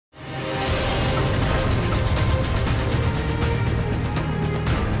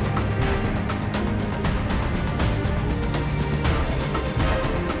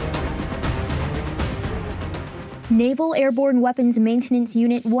Naval Airborne Weapons Maintenance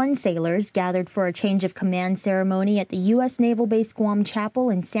Unit 1 sailors gathered for a change of command ceremony at the U.S. Naval Base Guam Chapel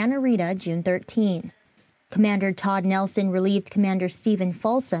in Santa Rita, June 13. Commander Todd Nelson relieved Commander Stephen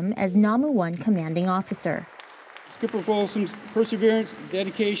Folsom as NAWMU-1 commanding officer. Skipper Folsom's perseverance and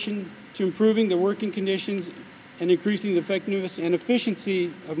dedication to improving the working conditions and increasing the effectiveness and efficiency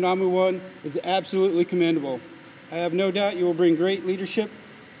of NAWMU-1 is absolutely commendable. I have no doubt you will bring great leadership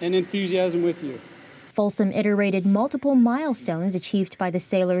and enthusiasm with you. Folsom iterated multiple milestones achieved by the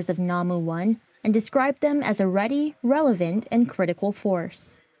sailors of NAWMU-1 and described them as a ready, relevant, and critical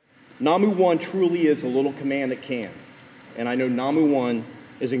force. NAWMU-1 truly is the little command that can, and I know NAWMU-1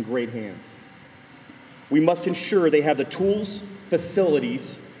 is in great hands. We must ensure they have the tools,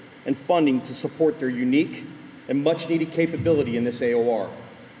 facilities, and funding to support their unique and much-needed capability in this AOR.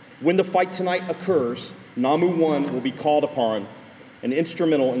 When the fight tonight occurs, NAWMU-1 will be called upon and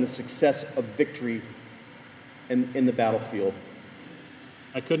instrumental in the success of victory in the battlefield.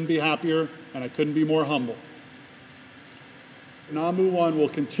 I couldn't be happier and I couldn't be more humble. NAWMU-1 will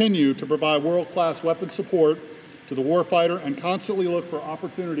continue to provide world-class weapon support to the warfighter and constantly look for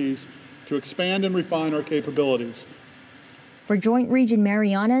opportunities to expand and refine our capabilities. For Joint Region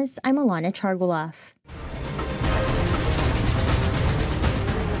Marianas, I'm Alana Chargulaf.